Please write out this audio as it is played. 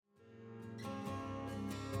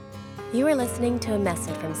You are listening to a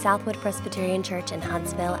message from Southwood Presbyterian Church in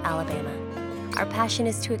Huntsville, Alabama. Our passion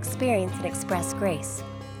is to experience and express grace.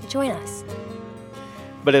 Join us.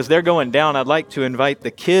 But as they're going down, I'd like to invite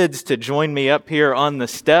the kids to join me up here on the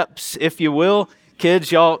steps, if you will.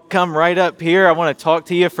 Kids, y'all come right up here. I want to talk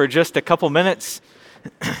to you for just a couple minutes.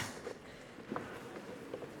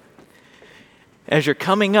 As you're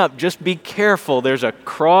coming up, just be careful. There's a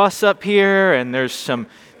cross up here, and there's some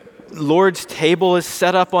Lord's table is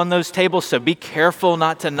set up on those tables, so be careful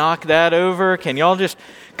not to knock that over. Can y'all just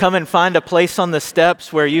come and find a place on the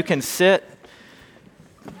steps where you can sit?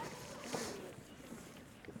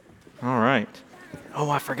 All right. Oh,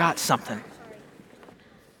 I forgot something.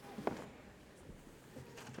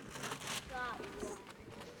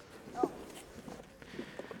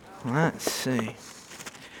 Let's see.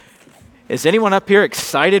 Is anyone up here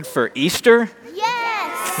excited for Easter?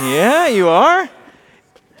 Yes! Yeah, you are?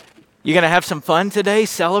 You going to have some fun today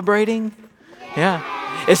celebrating?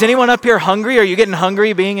 Yeah. Is anyone up here hungry? Are you getting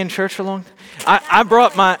hungry being in church for long? I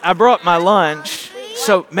brought my lunch,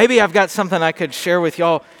 so maybe I've got something I could share with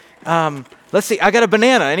y'all. Let's see. I got a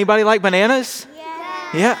banana. Anybody like bananas?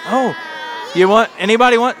 Yeah. Oh,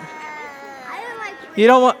 anybody want? I don't like You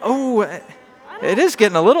don't want? Oh, it is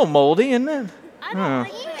getting a little moldy, isn't it?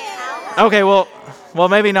 Okay, well,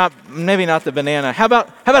 maybe not the banana. How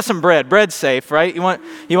about some bread? Bread's safe, right? You want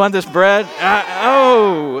this bread?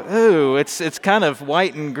 It's kind of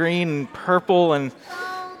white and green and purple, and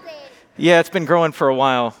yeah, it's been growing for a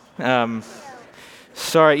while.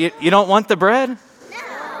 Sorry, you don't want the bread?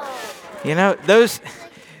 No. You know, those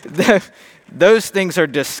things are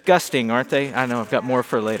disgusting, aren't they? I know, I've got more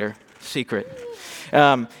for later. Secret.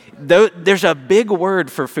 There's a big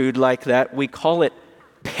word for food like that. We call it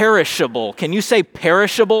perishable. Can you say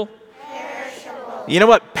perishable? Perishable. You know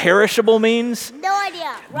what perishable means? No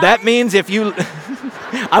idea. Right? That means if you...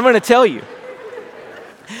 I'm going to tell you.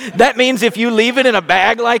 That means if you leave it in a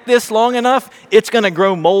bag like this long enough, it's going to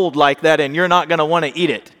grow mold like that and you're not going to want to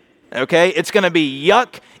eat it. Okay? It's going to be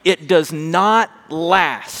yuck. It does not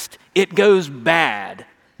last. It goes bad.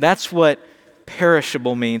 That's what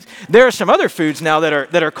perishable means. There are some other foods now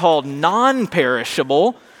that are called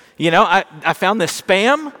non-perishable. You know, I found this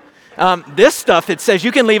Spam. This stuff, it says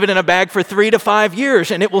you can leave it in a bag for 3 to 5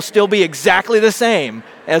 years and it will still be exactly the same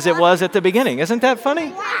as it was at the beginning. Isn't that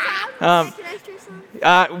funny?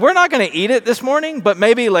 We're not going to eat it this morning, but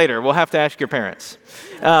maybe later. We'll have to ask your parents.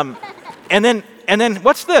 And then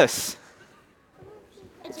what's this?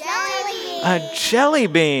 Jelly bean. A jelly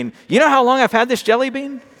bean. You know how long I've had this jelly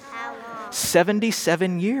bean? How long?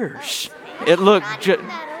 77 yeyears. It looked...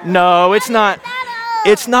 No, it's not.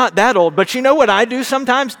 It's not that old, but you know what I do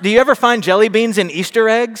sometimes? Do you ever find jelly beans in Easter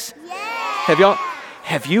eggs? Yes.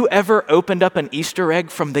 Have you ever opened up an Easter egg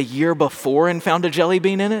from the year before and found a jelly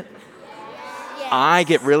bean in it? Yes. I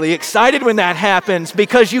get really excited when that happens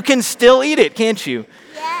because you can still eat it, can't you?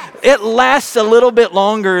 Yes. It lasts a little bit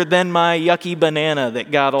longer than my yucky banana that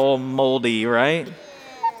got all moldy, right?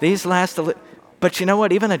 These last a little, but you know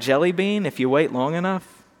what? Even a jelly bean, if you wait long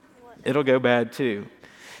enough, it'll go bad too.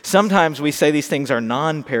 Sometimes we say these things are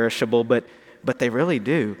non-perishable, but they really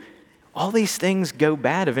do. All these things go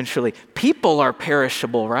bad eventually. People are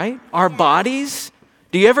perishable, right? Our bodies.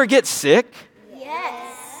 Do you ever get sick?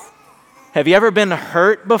 Yes. Have you ever been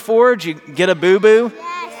hurt before? Did you get a boo-boo?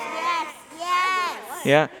 Yes.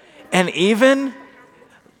 Yeah. And even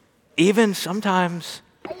sometimes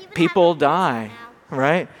people die,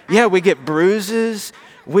 right? Yeah, we get bruises,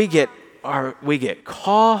 we get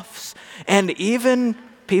coughs, and even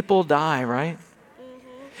people die, right?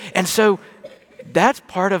 Mm-hmm. And so that's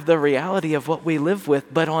part of the reality of what we live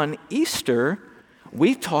with. But on Easter,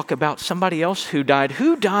 we talk about somebody else who died.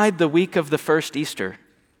 Who died the week of the first Easter?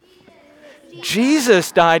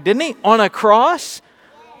 Jesus died, didn't he? On a cross?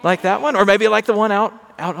 Like that one? Or maybe like the one out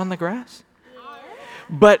on the grass?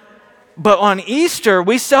 But on Easter,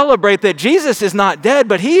 we celebrate that Jesus is not dead,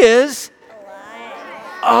 but he is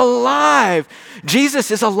alive.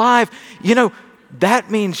 Jesus is alive. You know,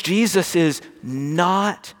 that means Jesus is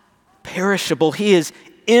not perishable. He is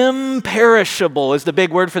imperishable is the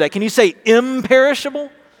big word for that. Can you say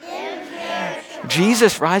imperishable? Imperishable.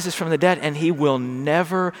 Jesus rises from the dead and he will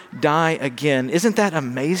never die again. Isn't that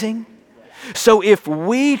amazing? So if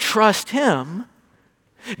we trust him,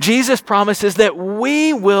 Jesus promises that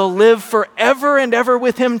we will live forever and ever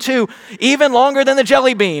with him too, even longer than the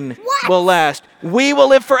jelly bean will last. We will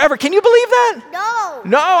live forever. Can you believe that?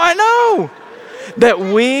 No. I know. That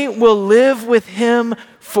we will live with him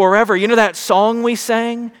forever. You know that song we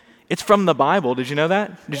sang? It's from the Bible. Did you know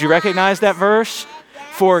that? Did you recognize that verse?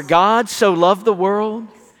 For God so loved the world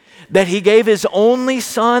that he gave his only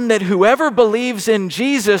Son, that whoever believes in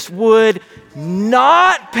Jesus would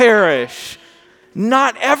not perish,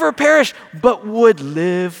 not ever perish, but would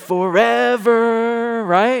live forever,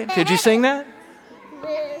 right? Did you sing that?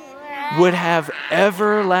 Would have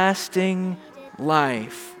everlasting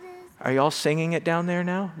life. Are y'all singing it down there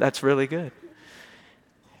now? That's really good.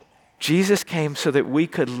 Jesus came so that we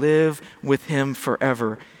could live with him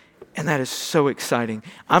forever. And that is so exciting.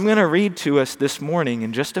 I'm going to read to us this morning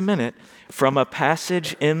in just a minute from a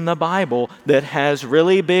passage in the Bible that has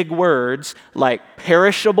really big words like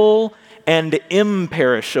perishable and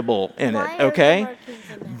imperishable in it, okay?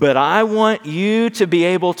 But I want you to be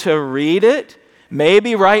able to read it.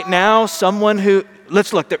 Maybe right now someone who, let's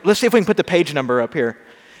see if we can put the page number up here.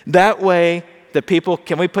 That way the people,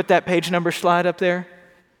 can we put that page number slide up there?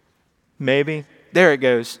 Maybe. There it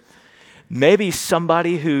goes. Maybe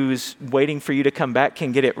somebody who's waiting for you to come back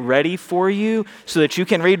can get it ready for you so that you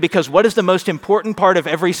can read, because what is the most important part of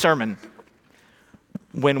every sermon?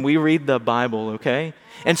 When we read the Bible, okay?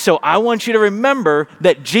 And so I want you to remember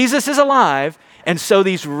that Jesus is alive, and so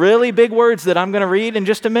these really big words that I'm going to read in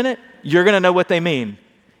just a minute, you're going to know what they mean.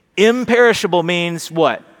 Imperishable means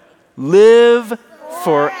what? Live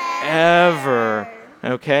forever.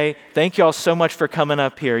 Okay? Thank you all so much for coming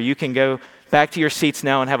up here. You can go back to your seats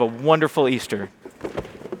now and have a wonderful Easter.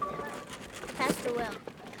 Pastor Will,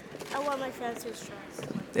 I want my fancy straws.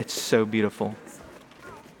 It's so beautiful.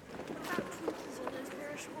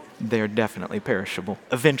 They're definitely perishable,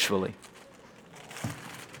 eventually.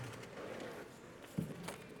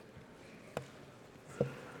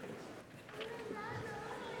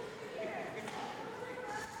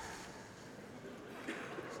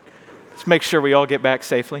 Let's make sure we all get back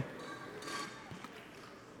safely.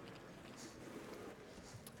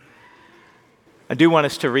 I do want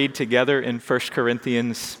us to read together in 1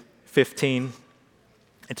 Corinthians 15.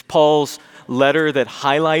 It's Paul's letter that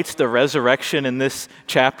highlights the resurrection in this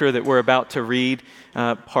chapter that we're about to read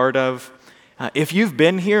part of. If you've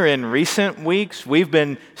been here in recent weeks, we've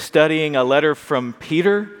been studying a letter from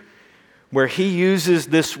Peter where he uses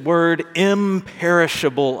this word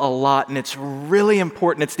imperishable a lot, and it's really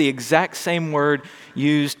important. It's the exact same word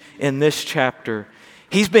used in this chapter.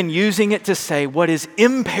 He's been using it to say what is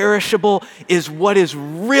imperishable is what is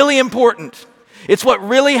really important. It's what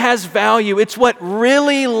really has value. It's what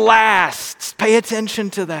really lasts. Pay attention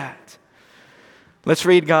to that. Let's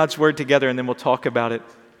read God's word together and then we'll talk about it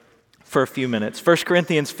for a few minutes. 1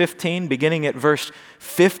 Corinthians 15, beginning at verse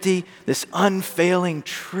 50, this unfailing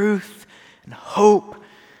truth and hope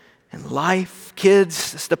and life.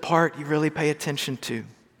 Kids, this is the part you really pay attention to.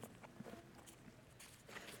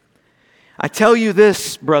 I tell you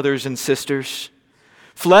this, brothers and sisters,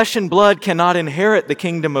 flesh and blood cannot inherit the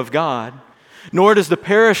kingdom of God, nor does the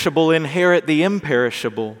perishable inherit the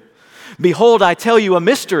imperishable. Behold, I tell you a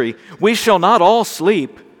mystery. We shall not all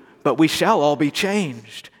sleep, but we shall all be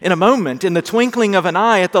changed. In a moment, in the twinkling of an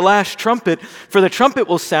eye at the last trumpet, for the trumpet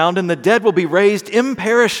will sound and the dead will be raised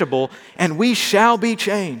imperishable, and we shall be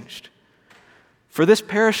changed. For this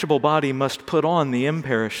perishable body must put on the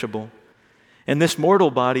imperishable, and this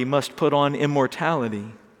mortal body must put on immortality.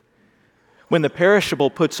 When the perishable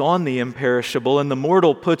puts on the imperishable and the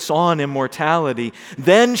mortal puts on immortality,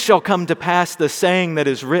 then shall come to pass the saying that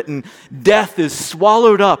is written, death is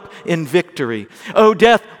swallowed up in victory. O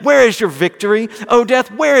death, where is your victory? O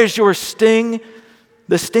death, where is your sting?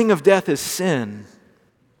 The sting of death is sin,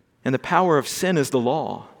 and the power of sin is the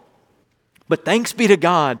law. But thanks be to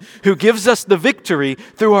God who gives us the victory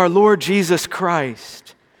through our Lord Jesus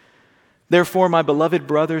Christ. Therefore, my beloved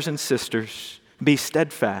brothers and sisters, be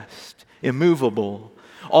steadfast, immovable,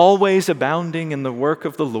 always abounding in the work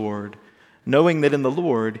of the Lord, knowing that in the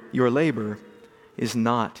Lord your labor is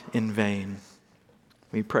not in vain.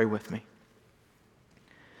 Will you pray with me?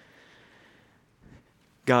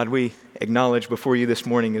 God, we acknowledge before you this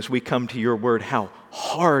morning as we come to your word how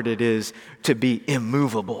hard it is to be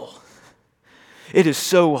immovable. It is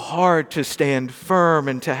so hard to stand firm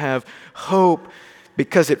and to have hope,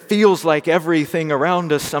 because it feels like everything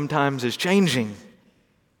around us sometimes is changing.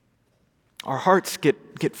 Our hearts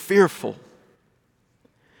get fearful.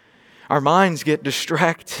 Our minds get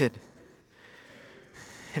distracted.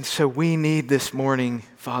 And so we need this morning,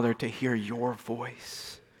 Father, to hear your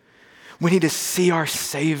voice. We need to see our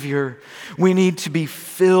Savior. We need to be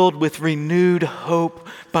filled with renewed hope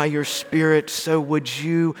by your Spirit. So would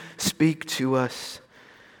you speak to us,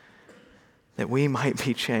 that we might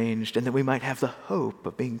be changed and that we might have the hope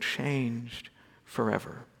of being changed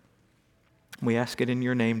forever. We ask it in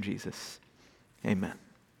your name, Jesus. Amen.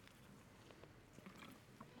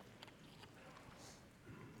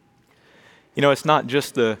 You know, it's not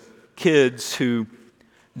just the kids who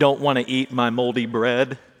don't want to eat my moldy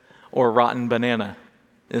bread or rotten banana,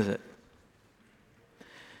 is it?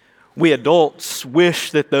 We adults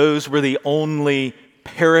wish that those were the only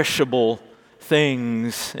perishable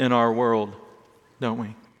things in our world, don't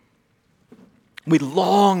we? We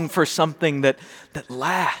long for something that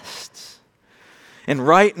lasts. And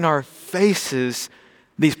right in our faces,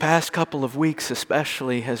 these past couple of weeks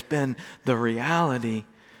especially, has been the reality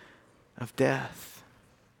of death.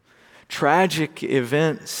 Tragic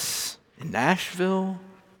events in Nashville,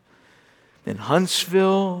 in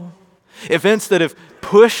Huntsville, events that have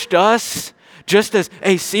pushed us, just as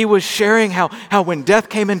AC was sharing how when death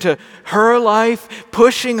came into her life,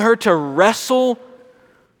 pushing her to wrestle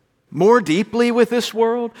more deeply with this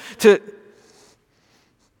world, to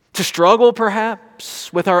struggle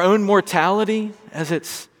perhaps with our own mortality as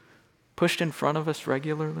it's pushed in front of us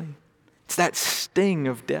regularly. It's that sting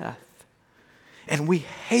of death. And we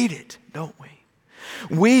hate it, don't we?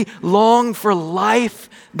 We long for life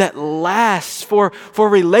that lasts, for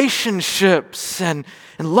relationships and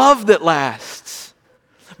love that lasts,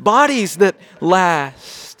 bodies that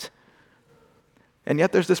last. And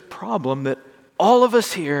yet there's this problem that all of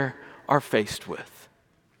us here are faced with.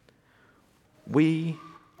 We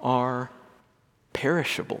are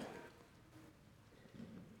perishable.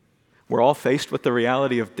 We're all faced with the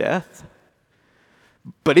reality of death.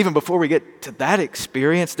 But even before we get to that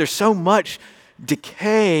experience, there's so much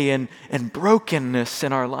decay and brokenness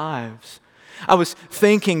in our lives. I was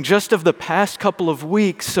thinking just of the past couple of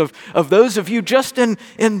weeks of those of you just in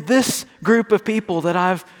this group of people that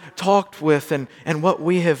I've talked with and what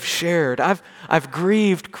we have shared. I've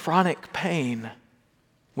grieved chronic pain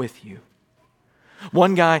with you.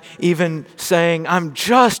 One guy even saying, I'm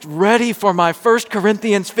just ready for my 1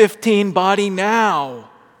 Corinthians 15 body now.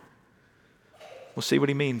 We'll see what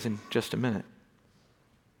he means in just a minute.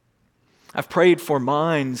 I've prayed for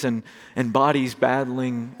minds and bodies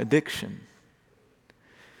battling addiction.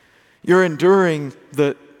 You're enduring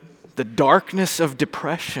the darkness of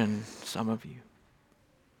depression, some of you.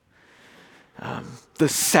 The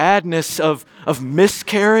sadness of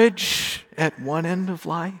miscarriage at one end of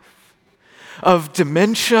life, of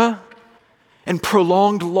dementia and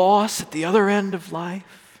prolonged loss at the other end of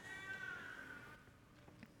life.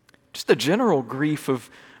 Just the general grief of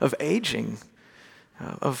aging,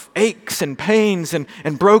 of aches and pains and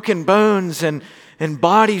broken bones and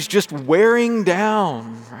bodies just wearing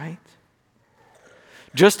down, right?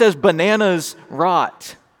 Just as bananas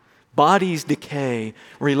rot, bodies decay,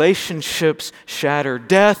 relationships shatter,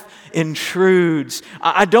 death intrudes.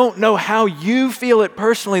 I don't know how you feel it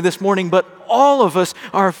personally this morning, but all of us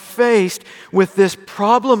are faced with this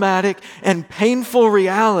problematic and painful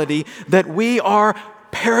reality that we are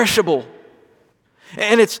perishable.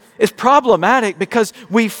 And it's problematic because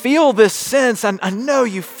we feel this sense, and I know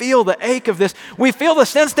you feel the ache of this, we feel the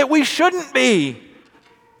sense that we shouldn't be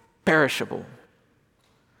perishable.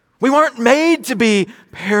 We weren't made to be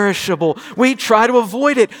perishable. We try to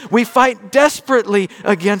avoid it. We fight desperately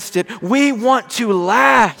against it. We want to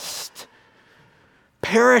last.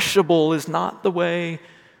 Perishable is not the way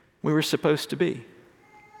we were supposed to be.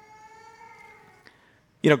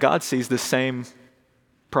 You know, God sees the same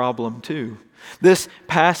problem too. This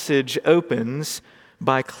passage opens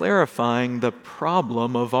by clarifying the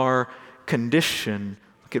problem of our condition.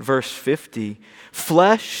 Look at verse 50.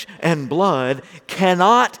 Flesh and blood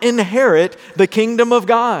cannot inherit the kingdom of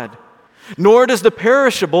God, nor does the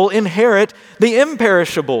perishable inherit the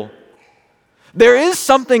imperishable. There is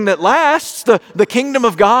something that lasts, the kingdom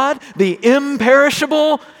of God, the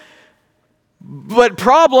imperishable, but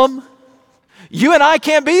problem, you and I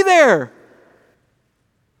can't be there.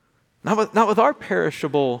 Not with our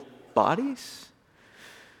perishable bodies.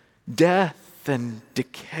 Death and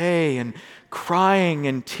decay and crying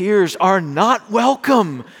and tears are not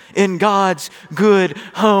welcome in God's good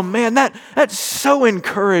home. Man, that so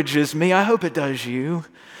encourages me. I hope it does you.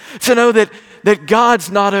 To know that God's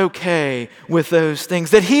not okay with those things,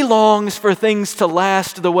 that He longs for things to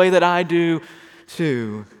last the way that I do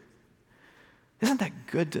too. Isn't that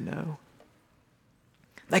good to know?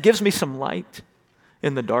 That gives me some light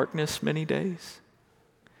in the darkness many days.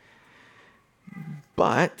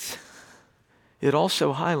 But it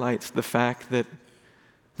also highlights the fact that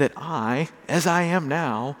I, as I am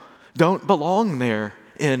now, don't belong there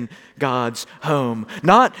in God's home.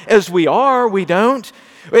 Not as we are, we don't.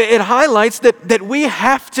 It highlights that we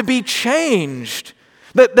have to be changed.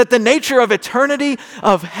 That the nature of eternity,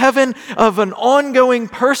 of heaven, of an ongoing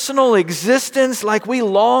personal existence like we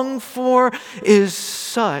long for is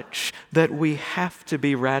such that we have to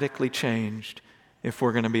be radically changed if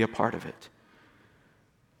we're going to be a part of it.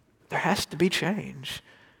 There has to be change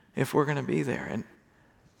if we're going to be there.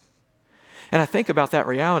 And I think about that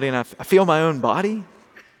reality, and I feel my own body,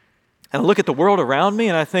 and I look at the world around me,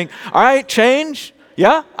 and I think, all right, change.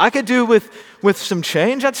 Yeah, I could do with some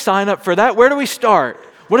change. I'd sign up for that. Where do we start?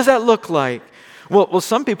 What does that look like? Well,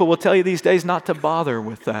 some people will tell you these days not to bother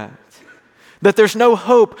with that. That there's no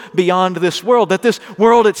hope beyond this world. That this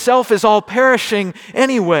world itself is all perishing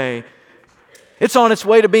anyway. It's on its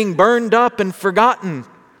way to being burned up and forgotten.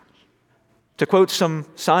 To quote some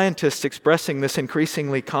scientists expressing this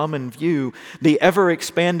increasingly common view, the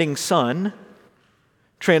ever-expanding sun,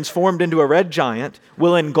 transformed into a red giant,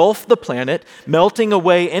 will engulf the planet, melting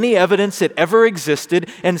away any evidence it ever existed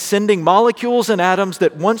and sending molecules and atoms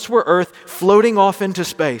that once were Earth floating off into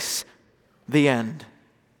space. The end.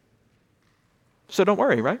 So don't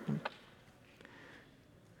worry, right?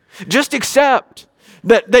 Just accept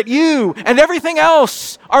that you and everything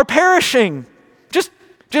else are perishing.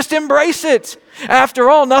 Just embrace it. After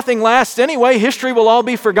all, nothing lasts anyway. History will all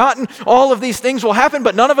be forgotten. All of these things will happen,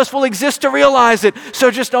 but none of us will exist to realize it. So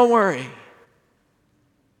just don't worry.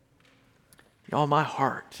 Y'all, my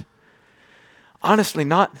heart, honestly,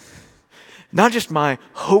 not just my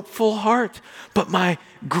hopeful heart, but my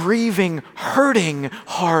grieving, hurting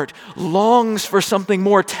heart longs for something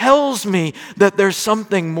more, tells me that there's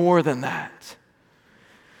something more than that.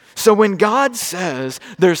 So when God says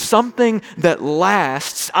there's something that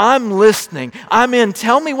lasts, I'm listening. I'm in.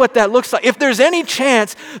 Tell me what that looks like. If there's any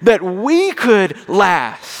chance that we could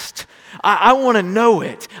last, I want to know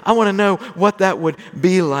it. I want to know what that would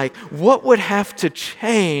be like. What would have to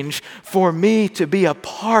change for me to be a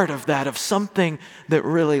part of that, of something that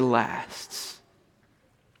really lasts?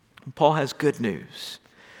 Paul has good news.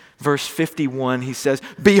 Verse 51, he says,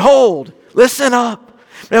 "Behold, listen up,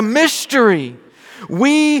 a mystery.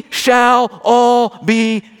 We shall all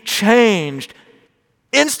be changed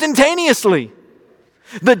instantaneously.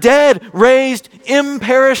 The dead raised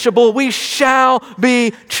imperishable. We shall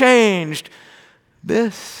be changed."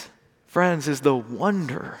 This, friends, is the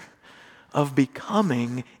wonder of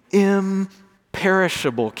becoming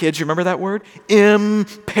imperishable. Kids, you remember that word?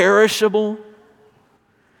 Imperishable.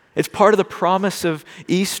 It's part of the promise of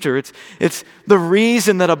Easter. It's the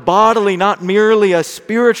reason that a bodily, not merely a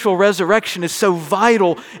spiritual resurrection is so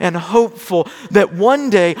vital and hopeful, that one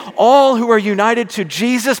day all who are united to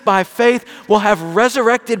Jesus by faith will have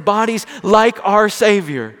resurrected bodies like our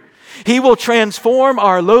Savior. He will transform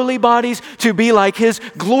our lowly bodies to be like His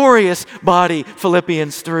glorious body,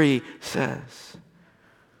 Philippians 3 says.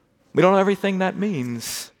 We don't know everything that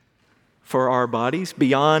means for our bodies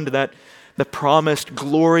beyond that. The promised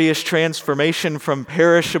glorious transformation from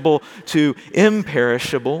perishable to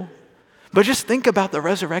imperishable. But just think about the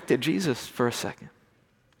resurrected Jesus for a second.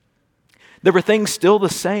 There were things still the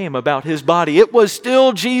same about His body. It was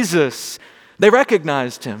still Jesus. They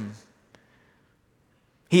recognized Him.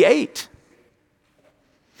 He ate.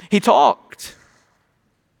 He talked.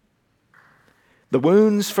 The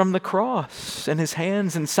wounds from the cross and His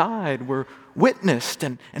hands and side were witnessed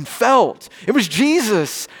and felt. It was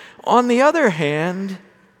Jesus. On the other hand,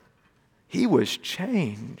 He was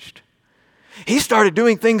changed. He started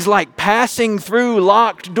doing things like passing through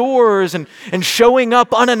locked doors and showing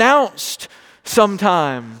up unannounced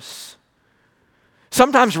sometimes.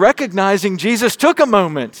 Sometimes recognizing Jesus took a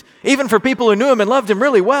moment, even for people who knew Him and loved Him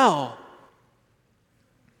really well.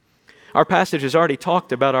 Our passage has already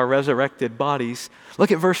talked about our resurrected bodies.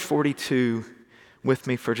 Look at verse 42 with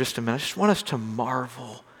me for just a minute. I just want us to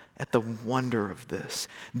marvel at the wonder of this.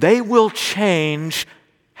 They will change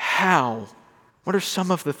how? What are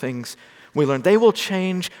some of the things we learned? They will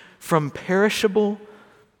change from perishable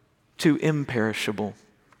to imperishable.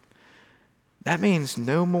 That means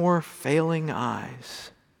no more failing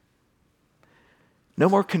eyes, no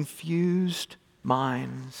more confused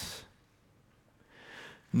minds,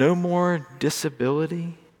 no more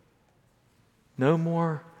disability, no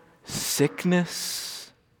more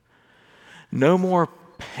sickness, no more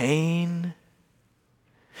pain.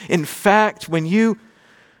 In fact, when you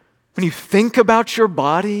think about your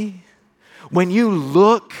body, when you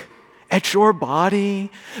look at your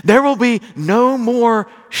body, there will be no more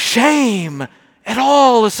shame at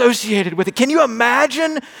all associated with it. Can you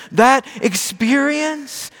imagine that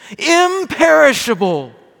experience?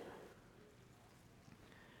 Imperishable.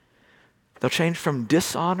 They'll change from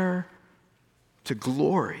dishonor to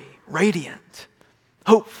glory, radiant,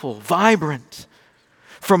 hopeful, vibrant.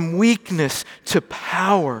 From weakness to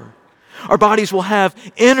power. Our bodies will have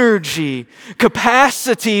energy,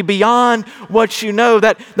 capacity beyond what you know,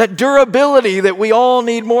 that durability that we all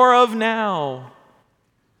need more of now.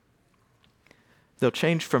 They'll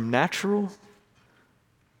change from natural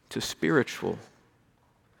to spiritual.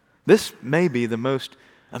 This may be the most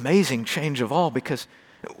amazing change of all, because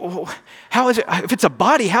how is it, if it's a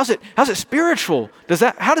body, how's it spiritual?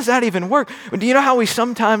 How does that even work? Do you know how we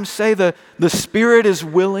sometimes say the spirit is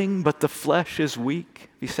willing, but the flesh is weak? Have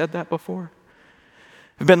you said that before?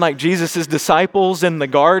 We've been like Jesus' disciples in the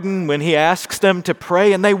garden when he asks them to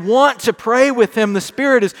pray, and they want to pray with him. The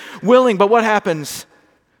spirit is willing, but what happens?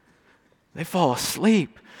 They fall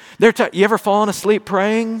asleep. You ever fallen asleep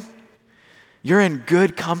praying? You're in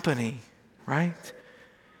good company, right?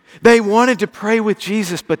 They wanted to pray with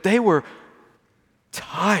Jesus, but they were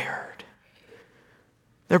tired.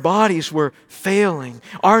 Their bodies were failing.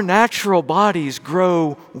 Our natural bodies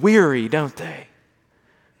grow weary, don't they?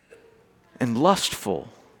 And lustful,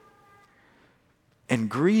 and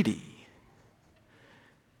greedy,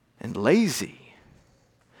 and lazy,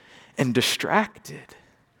 and distracted.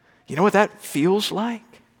 You know what that feels like?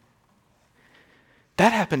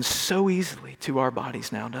 That happens so easily to our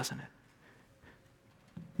bodies now, doesn't it?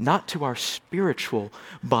 Not to our spiritual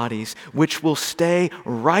bodies, which will stay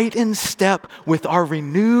right in step with our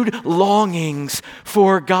renewed longings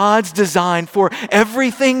for God's design, for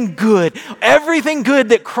everything good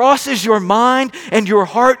that crosses your mind and your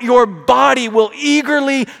heart, your body will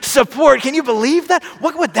eagerly support. Can you believe that?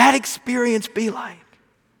 What would that experience be like?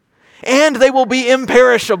 And they will be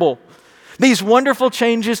imperishable. These wonderful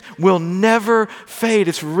changes will never fade.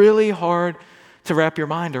 It's really hard to wrap your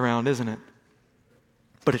mind around, isn't it?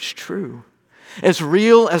 But it's true. As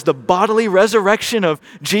real as the bodily resurrection of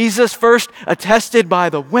Jesus, first attested by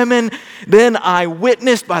the women, then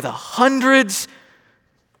eyewitnessed by the hundreds.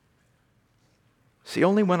 See,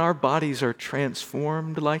 only when our bodies are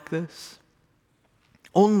transformed like this,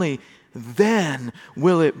 only then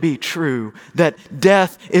will it be true that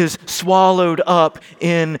death is swallowed up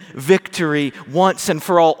in victory once and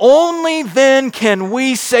for all. Only then can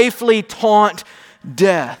we safely taunt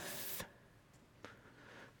death.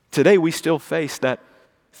 Today we still face that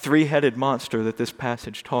three-headed monster that this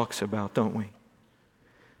passage talks about, don't we?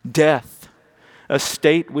 Death, a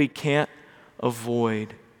state we can't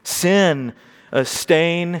avoid. Sin, a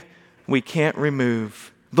stain we can't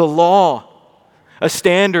remove. The law, a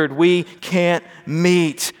standard we can't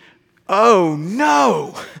meet. Oh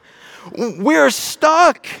no! We're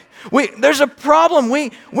stuck. There's a problem.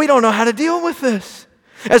 We don't know how to deal with this.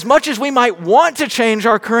 As much as we might want to change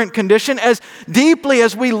our current condition, as deeply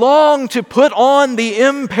as we long to put on the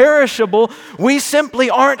imperishable, we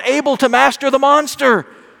simply aren't able to master the monster,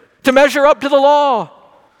 to measure up to the law,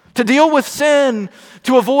 to deal with sin,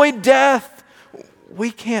 to avoid death.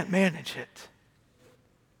 We can't manage it.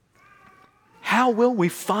 How will we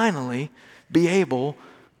finally be able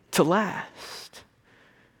to last?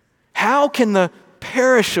 How can the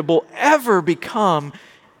perishable ever become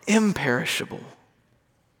imperishable?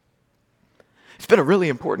 It's been a really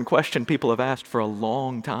important question people have asked for a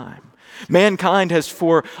long time. Mankind has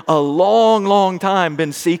for a long, long time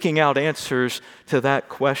been seeking out answers to that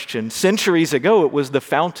question. Centuries ago, it was the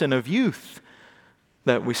fountain of youth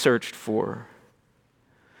that we searched for.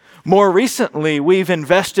 More recently, we've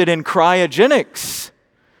invested in cryogenics,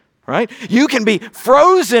 right? You can be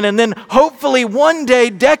frozen, and then hopefully one day,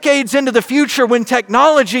 decades into the future, when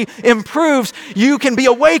technology improves, you can be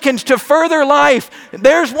awakened to further life.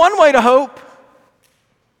 There's one way to hope.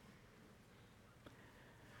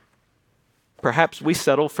 Perhaps we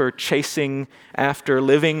settle for chasing after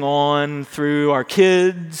living on through our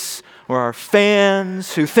kids or our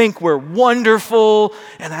fans who think we're wonderful,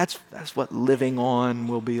 and that's what living on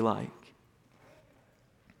will be like.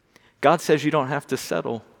 God says you don't have to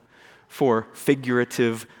settle for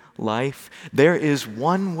figurative life. There is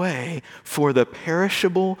one way for the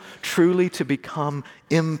perishable truly to become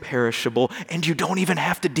imperishable, and you don't even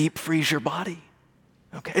have to deep freeze your body.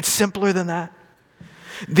 Okay, it's simpler than that.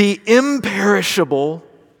 The imperishable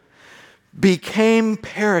became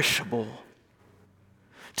perishable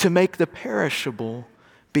to make the perishable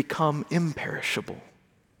become imperishable.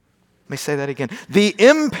 Let me say that again. The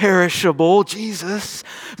imperishable, Jesus,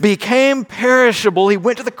 became perishable. He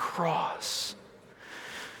went to the cross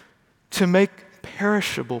to make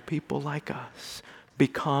perishable people like us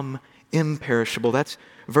become imperishable. That's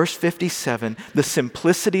verse 57, the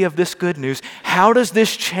simplicity of this good news. How does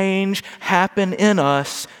this change happen in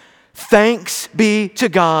us? Thanks be to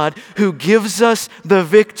God who gives us the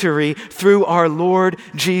victory through our Lord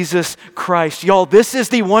Jesus Christ. Y'all, this is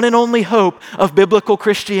the one and only hope of biblical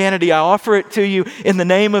Christianity. I offer it to you in the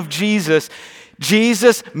name of Jesus.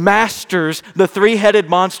 Jesus masters the three-headed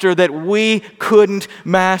monster that we couldn't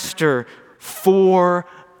master for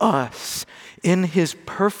us. In his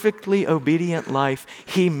perfectly obedient life,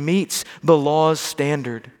 he meets the law's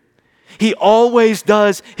standard. He always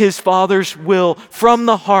does his Father's will from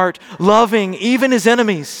the heart, loving even his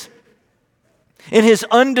enemies. In his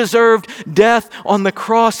undeserved death on the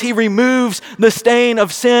cross, he removes the stain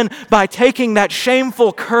of sin by taking that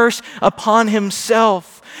shameful curse upon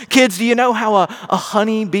himself. Kids, do you know how a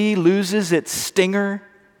honeybee loses its stinger?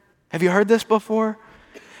 Have you heard this before?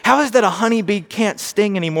 How is it that a honeybee can't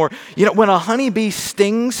sting anymore? You know, when a honeybee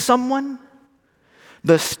stings someone,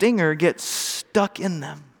 the stinger gets stuck in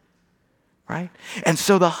them, right? And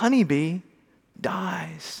so the honeybee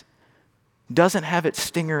dies, doesn't have its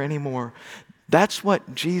stinger anymore. That's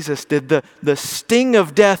what Jesus did. The sting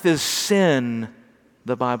of death is sin,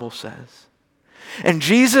 the Bible says. And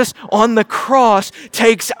Jesus on the cross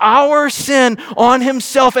takes our sin on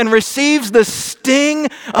himself and receives the sting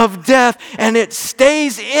of death, and it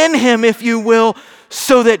stays in him, if you will,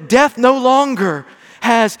 so that death no longer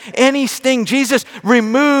has any sting. Jesus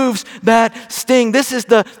removes that sting. This is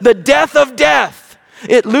the death of death.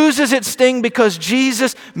 It loses its sting because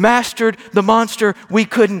Jesus mastered the monster we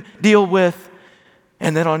couldn't deal with.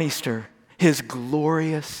 And then on Easter, his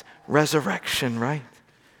glorious resurrection, right?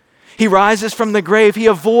 He rises from the grave. He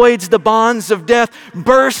avoids the bonds of death,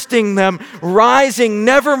 bursting them, rising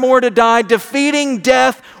never more to die, defeating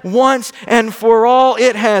death once and for all.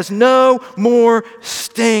 It has no more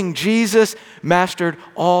sting. Jesus mastered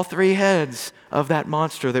all three heads of that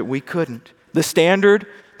monster that we couldn't. The standard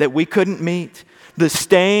that we couldn't meet, the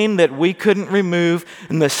stain that we couldn't remove,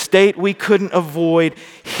 and the state we couldn't avoid.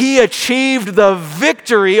 He achieved the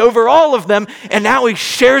victory over all of them, and now he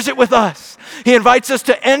shares it with us. He invites us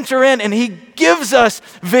to enter in, and he gives us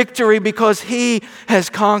victory because he has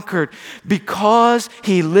conquered. Because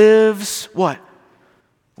he lives, what?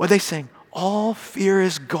 What do they sing? All fear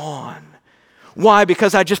is gone. Why?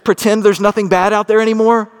 Because I just pretend there's nothing bad out there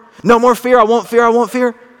anymore? No more fear, I won't fear, I won't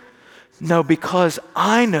fear? No, because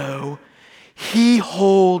I know he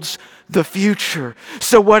holds the future.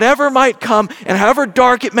 So whatever might come, and however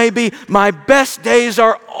dark it may be, my best days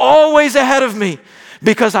are always ahead of me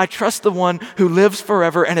because I trust the one who lives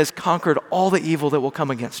forever and has conquered all the evil that will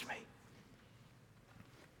come against me.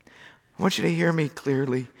 I want you to hear me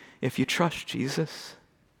clearly. If you trust Jesus,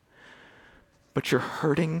 but you're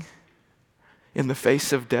hurting in the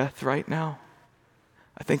face of death right now,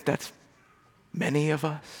 I think that's many of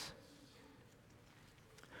us.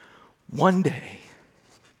 One day,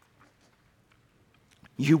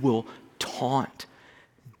 you will taunt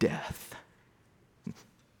death.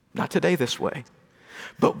 Not today this way,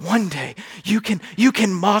 but one day you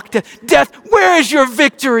can mock death. Death, where is your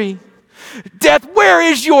victory? Death, where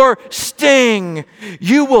is your sting?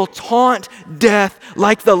 You will taunt death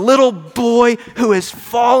like the little boy who has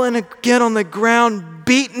fallen again on the ground,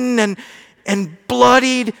 beaten and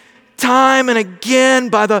bloodied time and again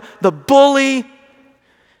by the bully,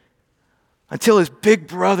 until his big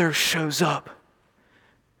brother shows up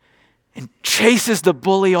and chases the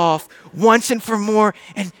bully off once and for more,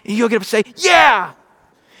 and you'll get up and say, yeah,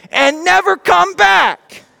 and never come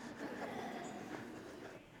back.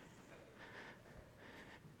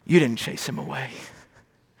 You didn't chase him away.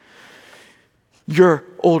 Your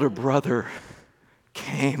older brother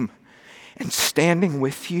came, and standing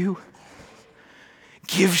with you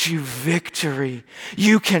gives you victory.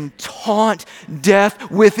 You can taunt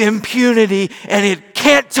death with impunity, and it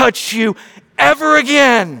can't touch you ever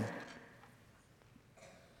again.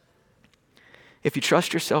 If you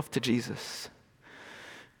trust yourself to Jesus,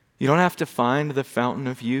 you don't have to find the fountain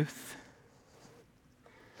of youth,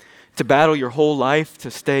 to battle your whole life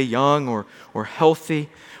to stay young or healthy,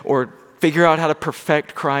 or figure out how to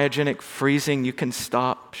perfect cryogenic freezing. You can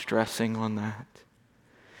stop stressing on that.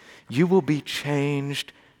 You will be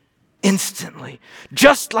changed instantly,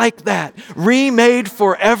 just like that, remade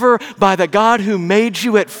forever by the God who made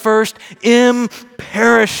you at first,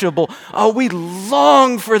 imperishable. Oh, we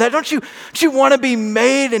long for that. Don't you want to be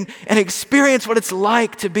made and experience what it's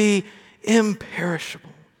like to be imperishable?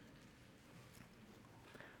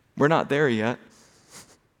 We're not there yet.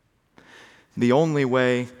 The only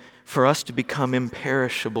way for us to become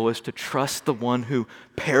imperishable is to trust the one who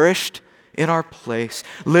perished in our place,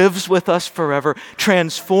 lives with us forever,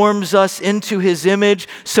 transforms us into his image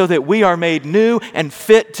so that we are made new and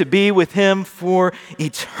fit to be with him for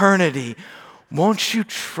eternity. Won't you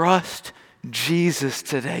trust Jesus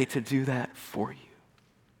today to do that for you?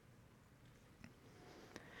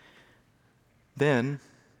 Then,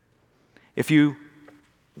 if you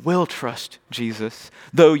will trust Jesus,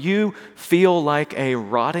 though you feel like a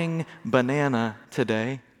rotting banana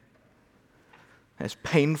today, as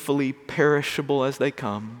painfully perishable as they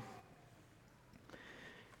come,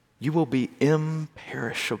 you will be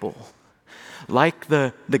imperishable, like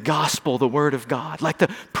the gospel, the word of God, like the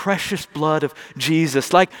precious blood of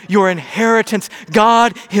Jesus, like your inheritance,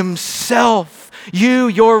 God himself,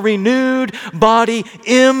 your renewed body,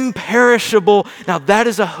 imperishable. Now that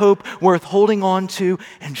is a hope worth holding on to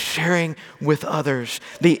and sharing with others.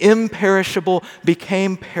 The imperishable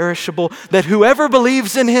became perishable, that whoever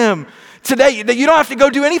believes in him today, that you don't have to go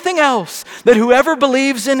do anything else, that whoever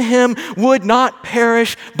believes in him would not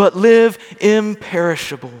perish but live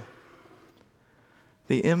imperishable.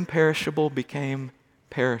 The imperishable became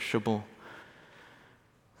perishable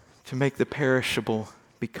to make the perishable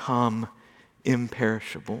become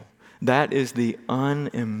imperishable. That is the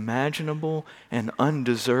unimaginable and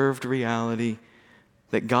undeserved reality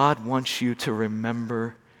that God wants you to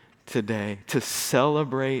remember today, to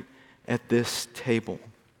celebrate at this table.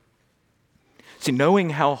 See, knowing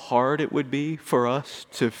how hard it would be for us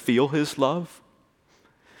to feel his love,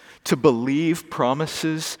 to believe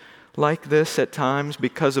promises like this at times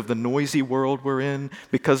because of the noisy world we're in,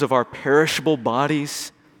 because of our perishable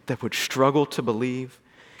bodies that would struggle to believe,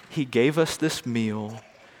 he gave us this meal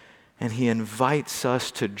and he invites us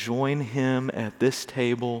to join him at this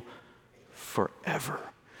table forever,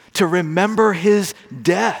 to remember his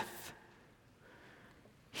death.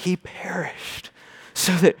 He perished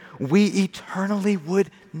so that we eternally would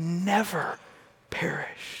never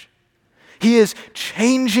perish. He is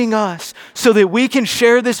changing us so that we can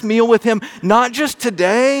share this meal with him, not just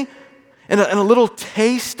today and a little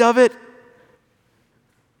taste of it,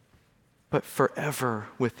 but forever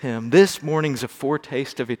with him. This morning's a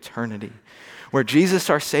foretaste of eternity, where Jesus,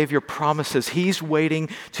 our Savior, promises he's waiting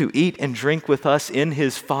to eat and drink with us in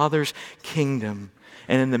his Father's kingdom.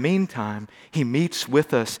 And in the meantime, he meets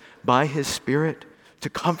with us by his Spirit to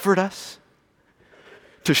comfort us,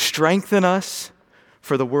 to strengthen us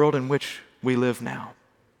for the world in which we live now.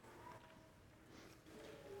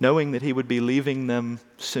 Knowing that he would be leaving them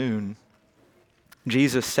soon,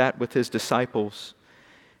 Jesus sat with his disciples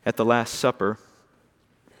at the Last Supper,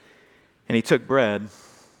 and he took bread,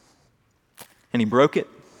 and he broke it,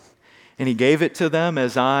 and he gave it to them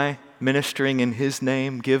as I, ministering in his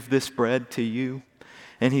name, give this bread to you.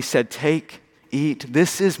 And he said, "Take, eat,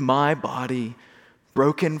 this is my body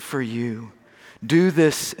broken for you. Do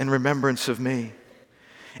this in remembrance of me."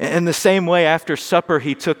 In the same way, after supper,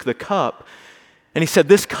 he took the cup, and he said,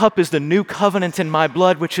 "This cup is the new covenant in my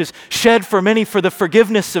blood, which is shed for many for the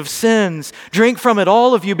forgiveness of sins. Drink from it,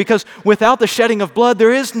 all of you, because without the shedding of blood,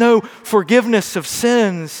 there is no forgiveness of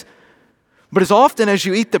sins. But as often as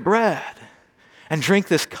you eat the bread and drink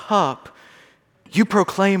this cup, you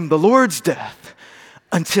proclaim the Lord's death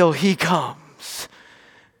until he comes."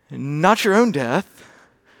 Not your own death.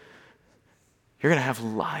 You're going to have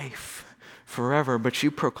life forever, but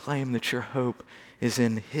you proclaim that your hope is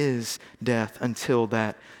in his death until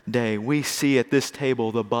that day. We see at this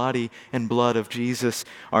table the body and blood of Jesus,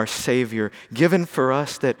 our Savior, given for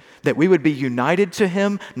us that we would be united to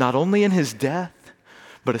him, not only in his death,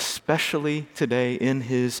 but especially today in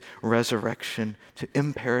his resurrection to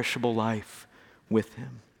imperishable life with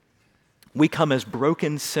him. We come as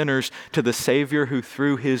broken sinners to the Savior who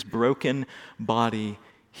through his broken body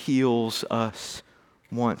heals us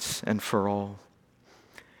once and for all.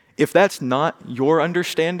 If that's not your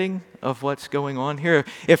understanding of what's going on here,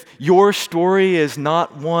 if your story is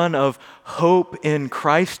not one of hope in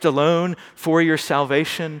Christ alone for your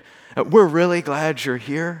salvation, we're really glad you're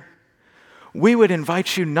here. We would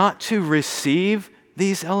invite you not to receive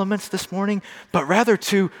these elements this morning, but rather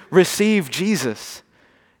to receive Jesus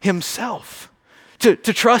himself, to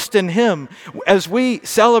trust in him. As we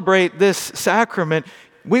celebrate this sacrament,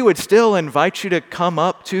 we would still invite you to come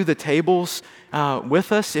up to the tables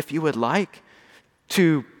with us if you would like,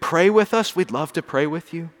 to pray with us. We'd love to pray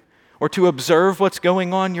with you. Or to observe what's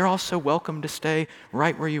going on. You're also welcome to stay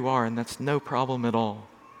right where you are, and that's no problem at all.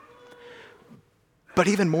 But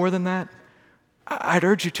even more than that, I'd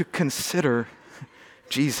urge you to consider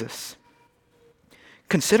Jesus.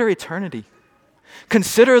 Consider eternity.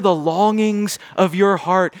 Consider the longings of your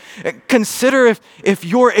heart. Consider if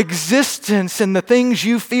your existence and the things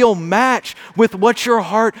you feel match with what your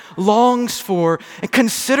heart longs for. And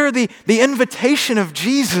consider the invitation of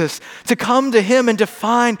Jesus to come to him and to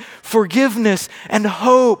find forgiveness and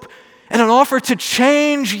hope and an offer to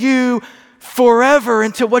change you forever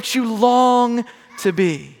into what you long to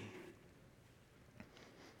be.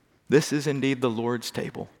 This is indeed the Lord's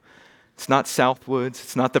table. It's not Southwoods.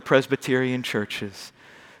 It's not the Presbyterian churches.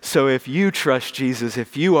 So if you trust Jesus,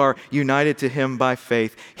 if you are united to him by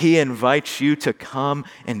faith, he invites you to come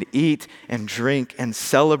and eat and drink and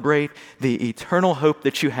celebrate the eternal hope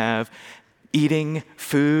that you have, eating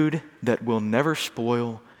food that will never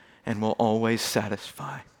spoil and will always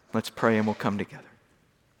satisfy. Let's pray and we'll come together.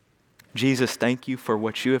 Jesus, thank you for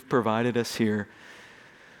what you have provided us here.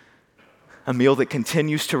 A meal that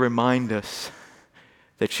continues to remind us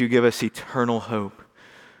that you give us eternal hope.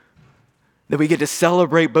 That we get to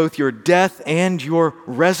celebrate both your death and your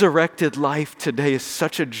resurrected life today is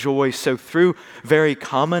such a joy. So through very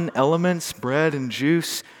common elements, bread and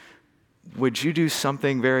juice, would you do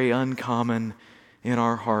something very uncommon in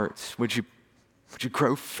our hearts? Would you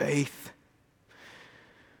grow faith?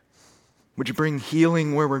 Would you bring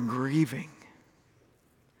healing where we're grieving?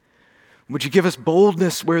 Would you give us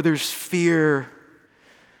boldness where there's fear?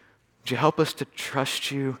 Would you help us to trust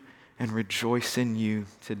you and rejoice in you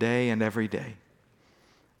today and every day?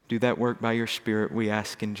 Do that work by your Spirit, we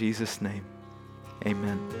ask in Jesus' name.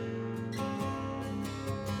 Amen.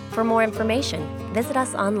 For more information, visit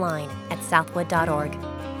us online at southwood.org.